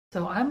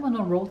So I'm on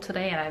a roll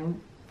today and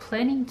I'm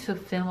planning to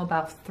film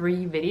about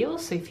 3 videos.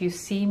 So if you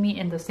see me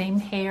in the same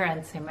hair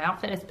and same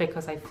outfit, it's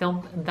because I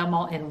filmed them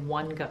all in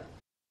one go.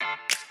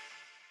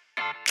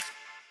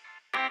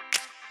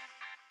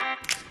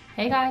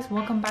 Hey guys,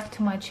 welcome back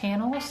to my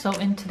channel. So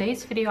in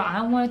today's video,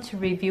 I wanted to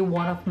review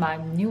one of my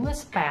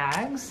newest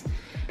bags,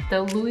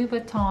 the Louis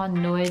Vuitton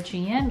Noe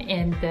GM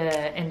in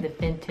the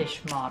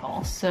vintage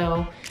model.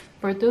 So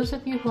for those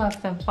of you who have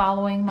been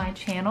following my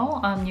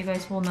channel, you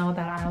guys will know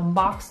that I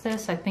unboxed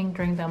this, I think,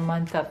 during the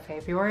month of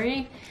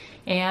February.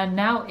 And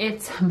now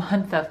it's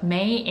month of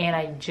May, and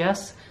I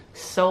just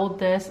sold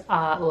this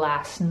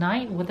last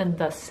night within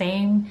the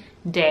same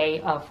day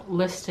of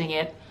listing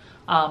it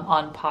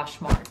on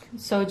Poshmark.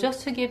 So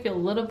just to give you a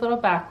little bit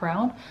of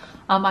background,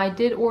 I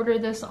did order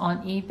this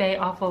on eBay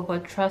off of a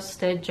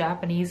trusted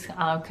Japanese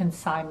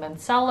consignment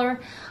seller.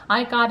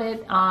 I got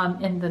it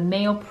in the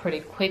mail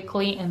pretty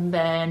quickly, and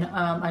then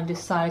I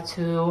decided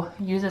to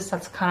use this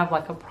as kind of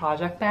like a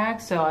project bag.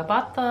 So I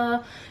bought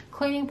the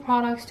cleaning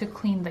products to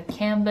clean the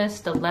canvas,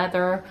 the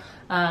leather,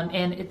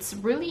 and it's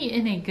really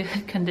in a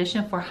good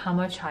condition for how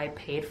much I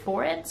paid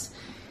for it.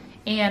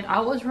 And I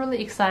was really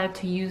excited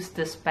to use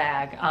this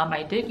bag.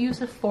 I did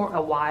use it for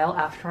a while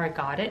after I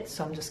got it,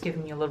 so I'm just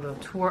giving you a little bit of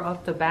a tour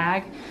of the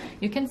bag.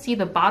 You can see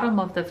the bottom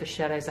of the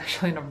vachetta is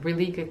actually in a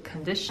really good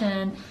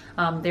condition.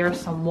 There are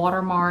some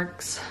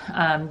watermarks.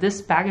 This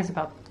bag is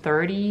about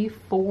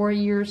 34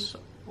 years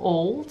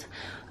old.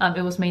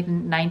 It was made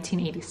in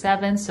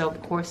 1987, so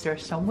of course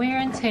there's some wear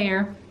and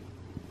tear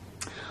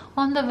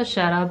on the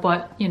vachetta,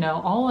 but you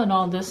know, all in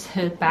all, this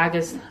bag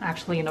is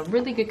actually in a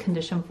really good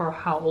condition for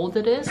how old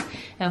it is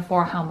and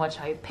for how much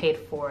I paid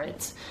for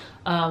it.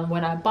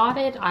 When I bought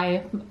it,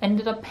 I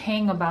ended up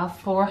paying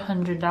about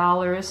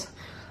 $400,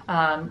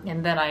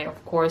 and then I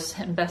of course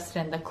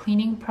invested in the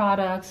cleaning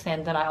products,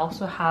 and then I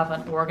also have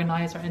an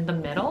organizer in the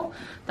middle.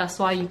 That's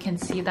why you can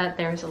see that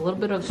there's a little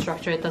bit of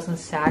structure. It doesn't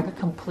sag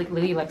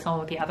completely like some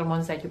of the other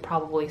ones that you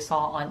probably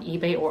saw on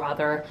eBay or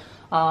other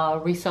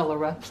reseller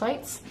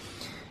websites.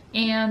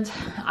 And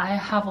I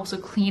have also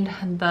cleaned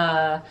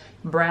the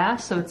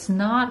brass, so it's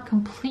not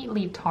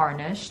completely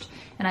tarnished.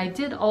 And I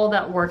did all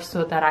that work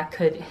so that I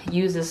could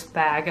use this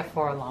bag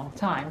for a long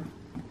time.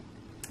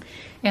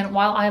 And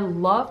while I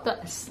love the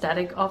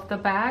aesthetic of the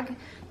bag,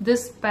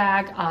 this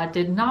bag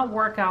did not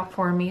work out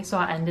for me, so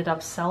I ended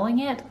up selling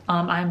it.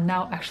 I'm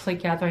now actually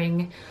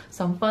gathering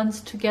some funds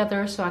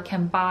together so I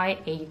can buy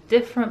a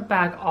different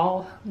bag,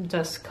 all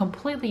just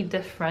completely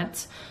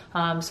different.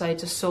 So I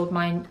just sold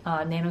my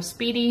Nano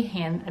Speedy,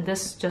 and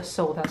this just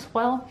sold as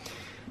well.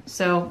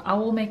 So I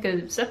will make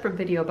a separate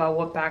video about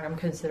what bag I'm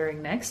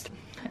considering next.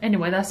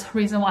 Anyway, that's the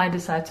reason why I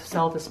decided to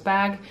sell this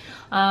bag.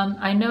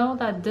 I know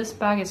that this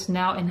bag is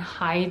now in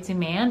high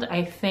demand.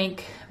 I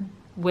think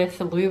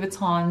with Louis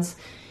Vuitton's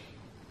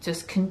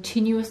just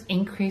continuous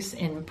increase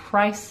in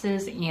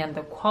prices and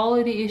the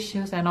quality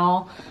issues and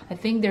all, I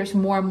think there's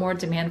more and more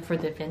demand for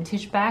the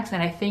vintage bags,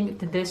 and I think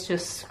that this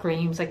just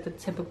screams like the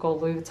typical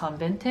Louis Vuitton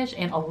vintage,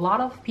 and a lot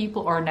of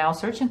people are now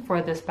searching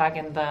for this bag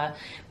in the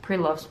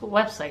pre-loved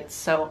websites.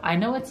 So I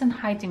know it's in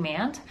high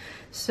demand.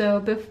 So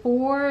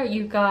before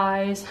you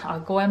guys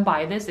go and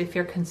buy this, if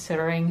you're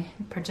considering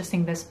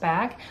purchasing this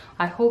bag,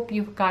 I hope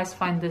you guys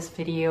find this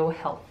video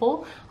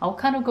helpful. I'll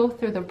kind of go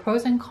through the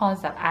pros and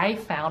cons that I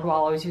found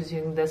while I was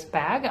using this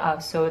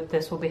bag, so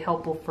this will be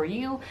helpful for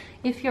you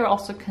if you're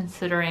also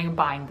considering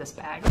buying this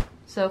bag.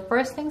 So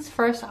first things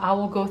first, I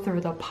will go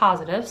through the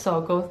positives. So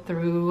I'll go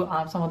through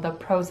some of the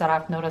pros that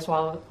I've noticed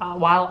while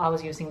I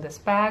was using this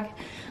bag.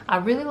 I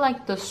really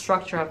like the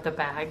structure of the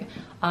bag.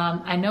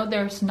 I know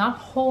there's not a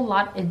whole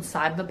lot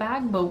inside the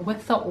bag, but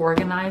with the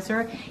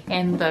organizer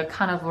and the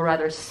kind of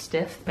rather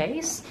stiff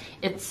base,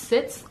 it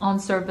sits on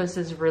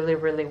surfaces really,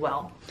 really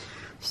well.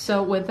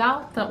 So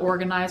without the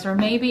organizer,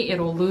 maybe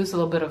it'll lose a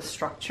little bit of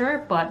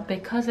structure, but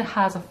because it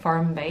has a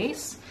firm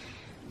base,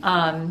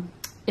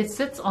 it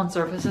sits on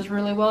surfaces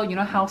really well. You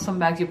know how some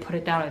bags you put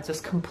it down and it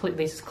just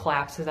completely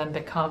collapses and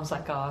becomes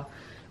like a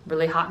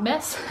really hot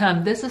mess?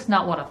 This is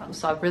not one of them,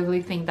 so I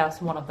really think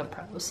that's one of the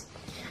pros.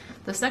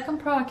 The second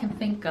pro I can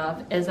think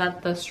of is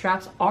that the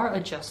straps are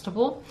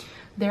adjustable.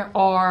 There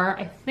are,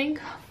 I think,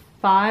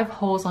 5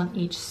 holes on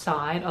each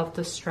side of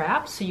the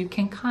strap, so you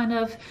can kind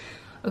of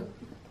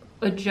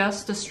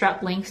adjust the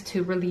strap length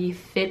to really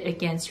fit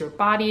against your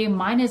body.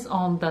 Mine is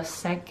on the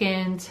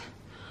second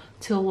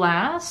to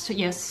last,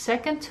 yes,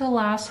 second to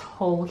last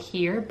hole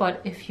here,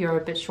 but if you're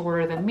a bit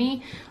shorter than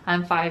me,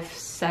 I'm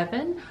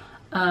 5'7",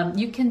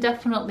 you can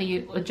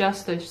definitely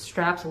adjust the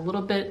straps a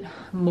little bit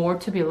more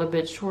to be a little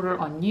bit shorter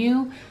on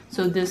you,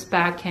 so this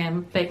bag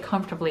can fit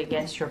comfortably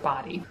against your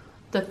body.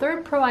 The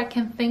third pro I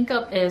can think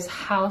of is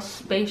how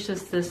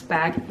spacious this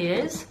bag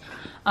is.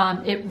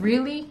 It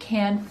really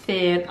can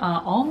fit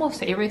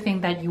almost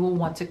everything that you will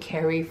want to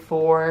carry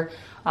for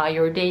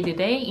your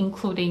day-to-day,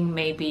 including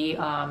maybe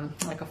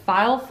like a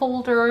file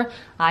folder,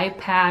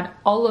 iPad,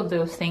 all of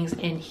those things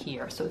in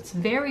here. So it's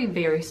very,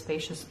 very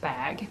spacious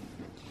bag.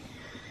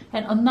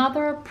 And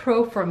another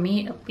pro for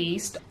me, at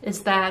least,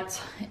 is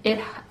that it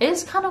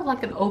is kind of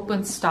like an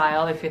open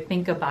style if you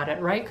think about it,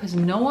 right? Because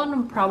no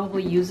one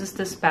probably uses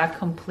this bag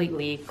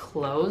completely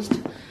closed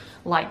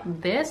like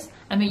this.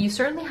 I mean, you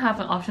certainly have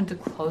an option to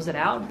close it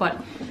out, but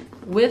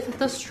with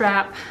the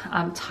strap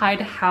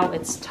tied how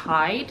it's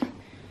tied,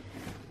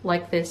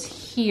 like this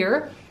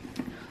here,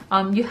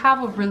 you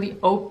have a really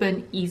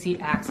open, easy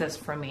access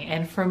for me.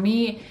 And for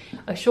me,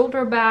 a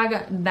shoulder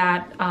bag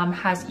that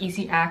has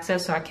easy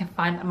access so I can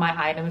find my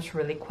items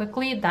really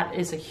quickly, that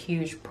is a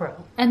huge pro.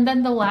 And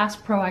then the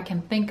last pro I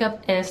can think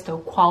of is the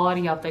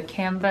quality of the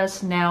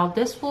canvas. Now,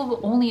 this will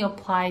only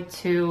apply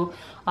to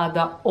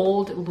the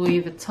old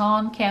Louis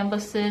Vuitton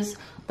canvases.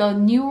 The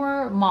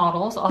newer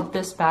models of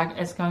this bag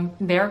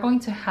they're going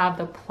to have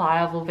the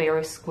pliable,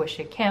 very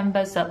squishy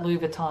canvas that Louis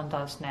Vuitton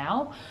does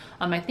now.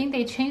 I think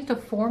they changed the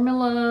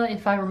formula,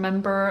 if I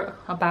remember,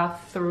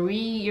 about 3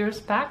 years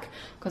back,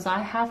 because I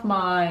have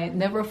my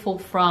Neverfull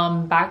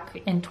from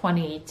back in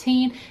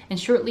 2018, and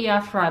shortly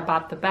after I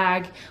bought the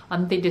bag,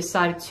 they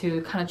decided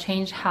to kind of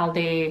change how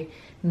they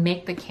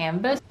make the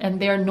canvas, and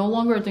they're no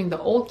longer doing the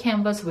old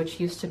canvas, which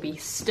used to be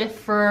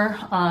stiffer,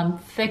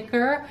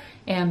 thicker,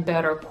 and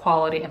better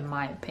quality in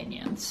my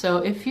opinion. So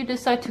if you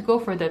decide to go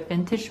for the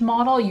vintage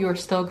model, you're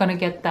still gonna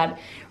get that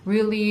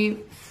really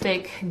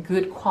thick,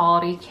 good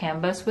quality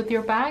canvas with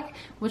your bag,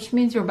 which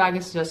means your bag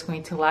is just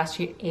going to last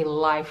you a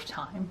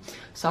lifetime.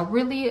 So I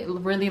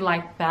really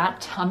like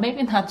that.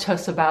 Maybe not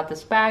just about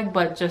this bag,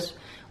 but just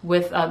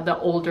with the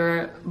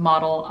older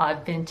model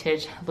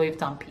vintage Louis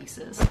Vuitton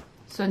pieces.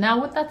 So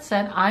now with that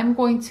said, I'm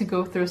going to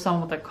go through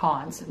some of the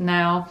cons.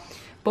 Now,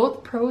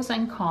 both pros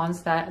and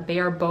cons, that they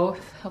are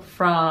both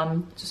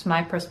from just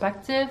my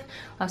perspective.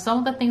 Some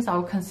of the things I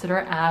would consider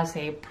as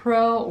a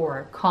pro or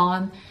a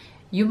con,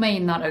 you may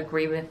not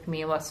agree with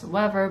me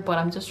whatsoever, but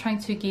I'm just trying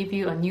to give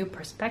you a new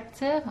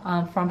perspective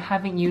from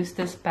having used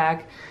this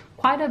bag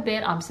quite a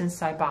bit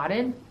since I bought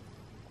it,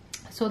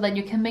 so that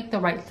you can make the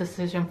right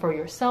decision for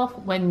yourself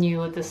when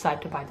you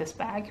decide to buy this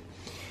bag.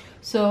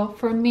 So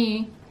for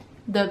me,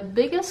 the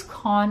biggest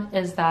con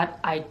is that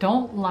I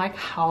don't like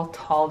how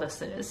tall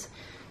this is.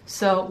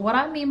 So what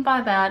I mean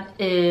by that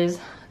is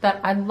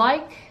that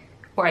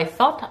I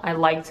thought I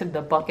liked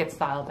the bucket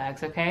style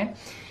bags, okay?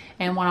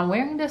 And when I'm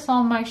wearing this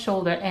on my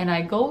shoulder and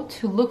I go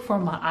to look for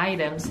my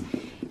items,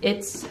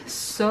 it's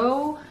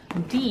so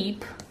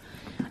deep,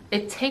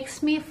 it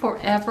takes me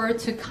forever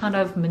to kind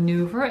of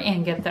maneuver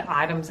and get the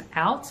items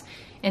out,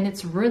 and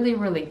it's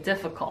really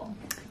difficult.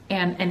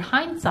 And in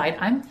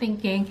hindsight, I'm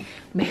thinking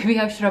maybe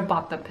I should have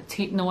bought the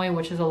Petite Noe,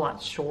 which is a lot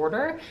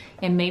shorter,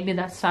 and maybe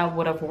that style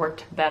would have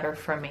worked better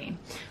for me.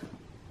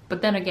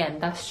 But then again,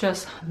 that's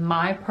just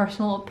my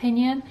personal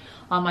opinion.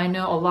 I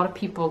know a lot of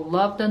people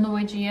love the Noe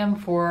GM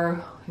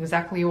for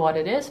exactly what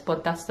it is,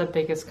 but that's the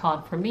biggest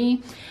con for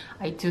me.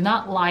 I do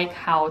not like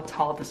how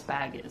tall this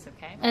bag is,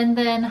 okay? And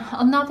then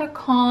another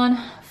con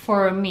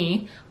for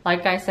me,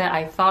 like I said,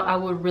 I thought I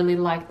would really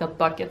like the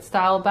bucket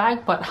style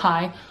bag, but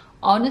I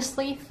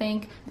honestly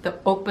think the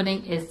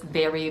opening is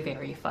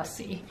very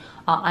fussy.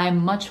 I'm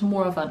much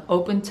more of an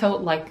open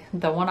tote, like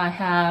the one I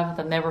have,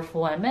 the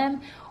Neverfull MM,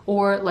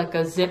 or like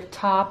a zip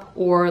top,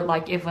 or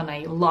like even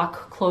a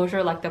lock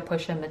closure like the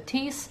Push and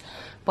Matisse.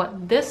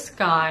 But this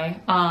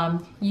guy,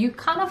 you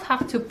kind of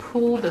have to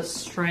pull the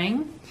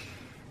string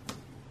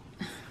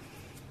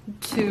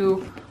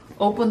to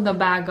open the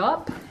bag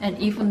up, and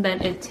even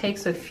then it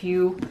takes a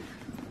few,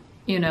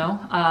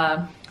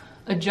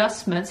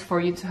 adjustments for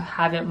you to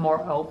have it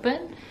more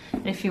open.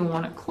 If you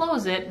want to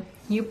close it,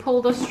 you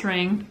pull the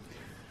string,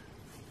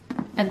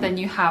 and then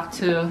you have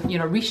to,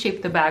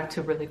 reshape the bag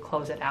to really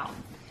close it out.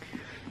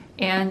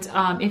 And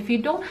if you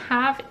don't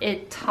have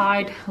it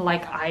tied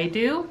like I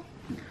do,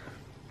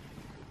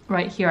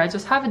 right here, I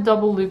just have it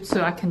double looped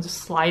so I can just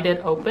slide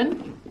it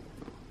open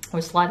or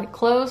slide it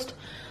closed.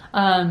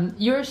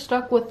 You're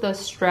stuck with the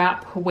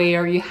strap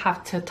where you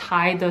have to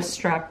tie the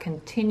strap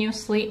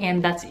continuously,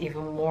 and that's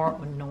even more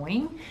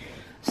annoying.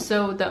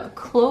 So the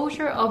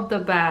closure of the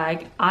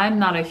bag, I'm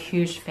not a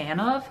huge fan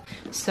of,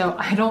 so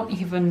I don't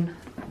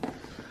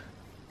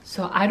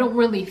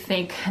really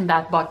think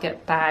that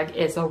bucket bag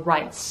is a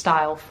right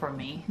style for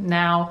me.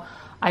 Now,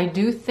 I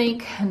do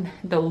think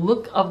the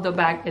look of the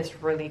bag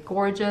is really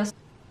gorgeous,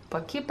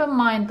 but keep in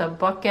mind the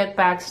bucket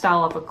bag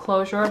style of a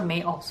closure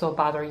may also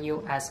bother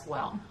you as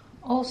well.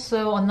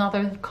 Also,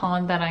 another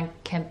con that I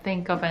can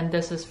think of, and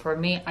this is for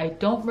me, I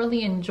don't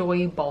really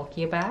enjoy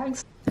bulky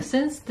bags.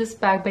 Since this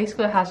bag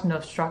basically has no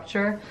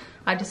structure,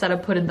 I decided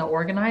to put in the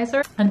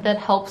organizer, and that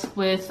helps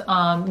with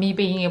me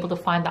being able to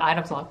find the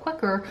items a lot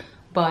quicker.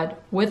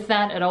 But with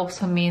that, it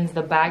also means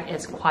the bag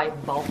is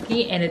quite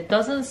bulky and it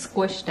doesn't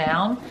squish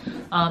down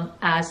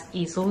as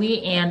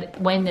easily. And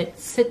when it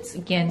sits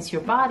against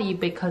your body,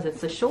 because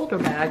it's a shoulder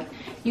bag,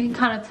 you can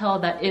kind of tell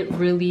that it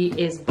really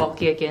is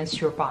bulky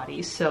against your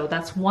body. So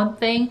that's one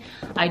thing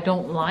I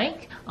don't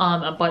like.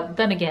 But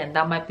then again,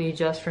 that might be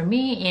just for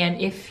me.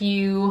 And if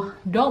you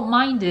don't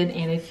mind it,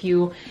 and if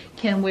you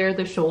can wear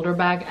the shoulder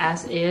bag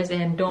as is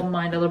and don't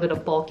mind a little bit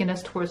of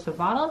bulkiness towards the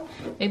bottom,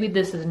 maybe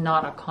this is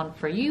not a con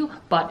for you,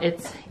 but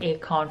it's a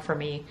con for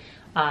me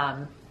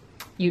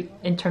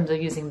in terms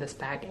of using this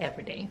bag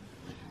every day.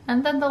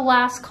 And then the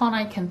last con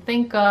I can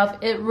think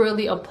of, it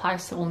really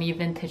applies to only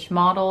vintage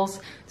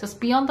models. Just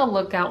be on the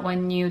lookout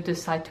when you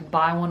decide to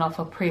buy one off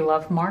of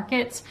pre-loved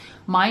markets.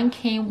 Mine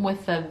came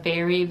with a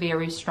very,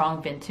 very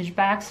strong vintage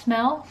bag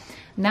smell.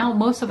 Now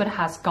most of it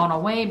has gone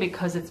away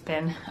because it's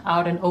been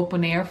out in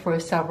open air for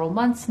several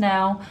months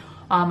now.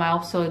 I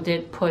also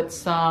did put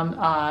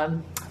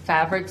some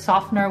fabric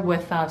softener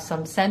with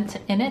some scent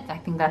in it. I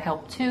think that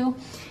helped too,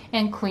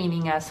 and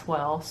cleaning as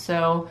well.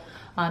 So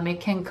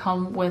it can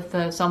come with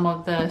some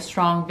of the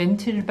strong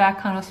vintage bag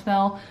kind of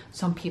smell.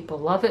 Some people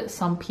love it.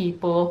 Some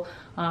people,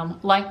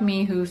 like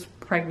me, who's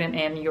pregnant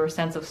and your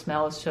sense of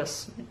smell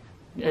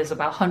is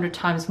about 100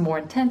 times more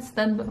intense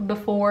than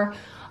before,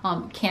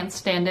 can't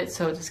stand it.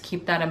 So just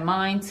keep that in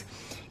mind.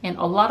 And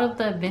a lot of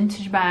the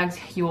vintage bags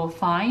you will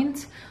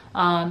find,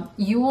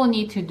 you will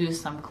need to do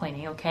some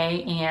cleaning,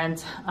 okay?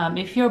 And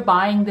if you're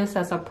buying this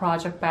as a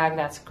project bag,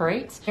 that's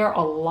great. There are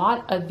a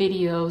lot of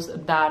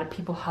videos that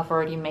people have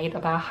already made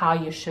about how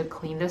you should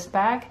clean this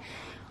bag.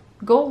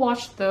 Go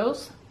watch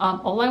those.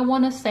 All I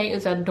want to say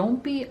is that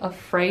don't be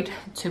afraid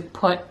to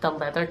put the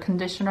leather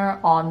conditioner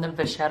on the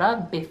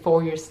vachetta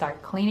before you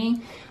start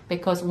cleaning,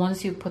 because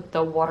once you put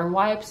the water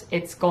wipes,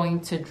 it's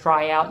going to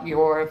dry out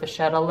your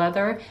vachetta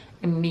leather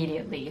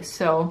immediately.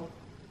 So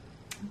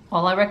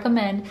all I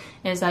recommend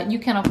is that you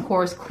can of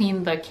course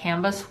clean the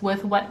canvas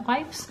with wet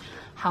wipes.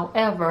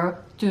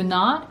 However, do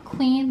not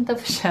clean the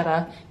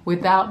vachetta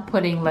without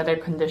putting leather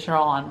conditioner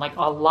on, like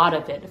a lot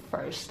of it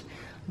first.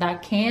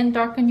 That can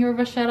darken your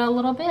vachetta a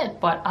little bit,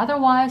 but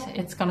otherwise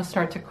it's gonna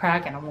start to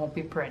crack and it won't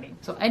be pretty.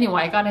 So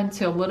anyway, I got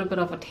into a little bit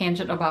of a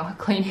tangent about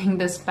cleaning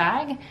this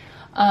bag.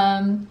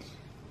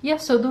 Yeah,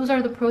 so those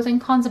are the pros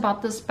and cons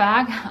about this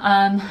bag.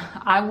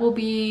 I will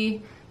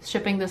be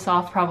shipping this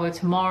off probably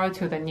tomorrow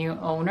to the new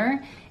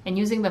owner and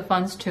using the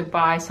funds to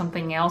buy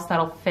something else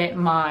that'll fit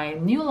my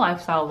new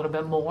lifestyle a little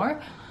bit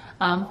more.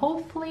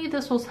 Hopefully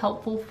this was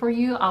helpful for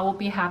you. I will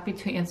be happy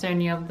to answer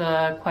any of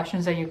the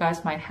questions that you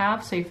guys might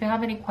have. So if you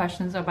have any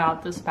questions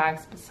about this bag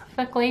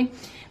specifically,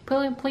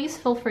 please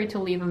feel free to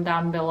leave them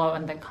down below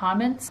in the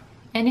comments.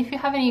 And if you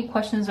have any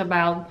questions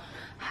about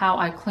how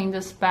I clean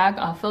this bag,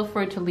 feel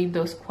free to leave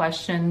those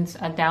questions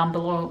down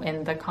below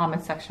in the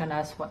comment section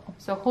as well.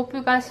 So hope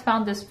you guys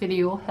found this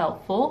video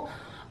helpful.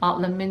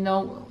 Let me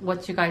know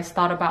what you guys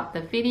thought about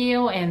the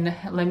video, and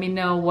let me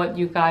know what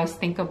you guys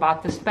think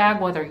about this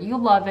bag, whether you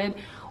love it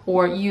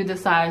or you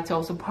decide to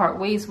also part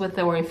ways with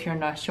it, or if you're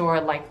not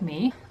sure like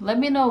me. Let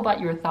me know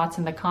about your thoughts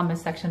in the comment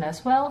section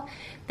as well.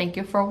 Thank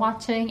you for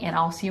watching, and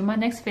I'll see you in my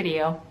next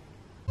video.